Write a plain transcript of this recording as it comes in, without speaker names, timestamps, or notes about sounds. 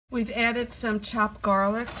We've added some chopped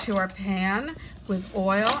garlic to our pan with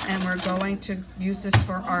oil, and we're going to use this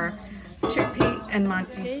for our chickpea and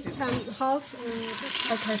manti soup.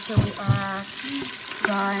 Okay, so we are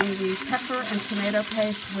frying the pepper and tomato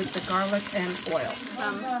paste with the garlic and oil.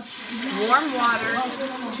 Some warm water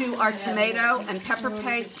to our tomato and pepper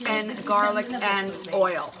paste and garlic and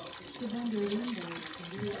oil.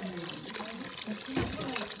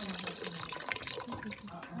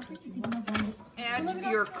 Add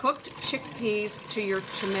your cooked chickpeas to your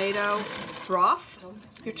tomato broth,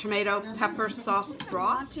 your tomato pepper sauce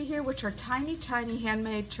broth. Manti here, which are tiny, tiny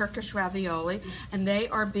handmade Turkish ravioli, and they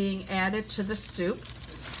are being added to the soup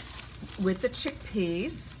with the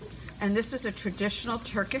chickpeas. And this is a traditional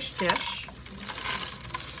Turkish dish.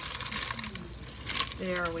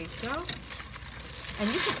 There we go. And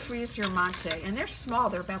you can freeze your manti, and they're small.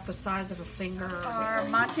 They're about the size of a finger. Our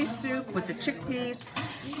manti soup with the chickpeas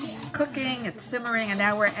cooking, it's simmering, and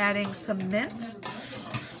now we're adding some mint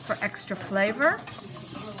for extra flavor.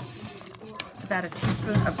 It's about a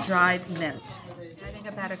teaspoon of dried mint. Adding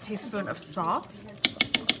about a teaspoon of salt.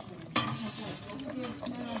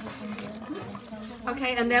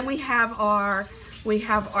 Okay, and then we have our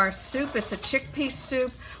soup. It's a chickpea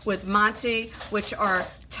soup with manti, which are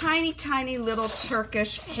tiny, tiny little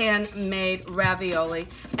Turkish handmade ravioli,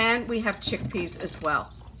 and we have chickpeas as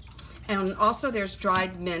well. And also there's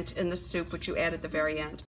dried mint in the soup, which you add at the very end.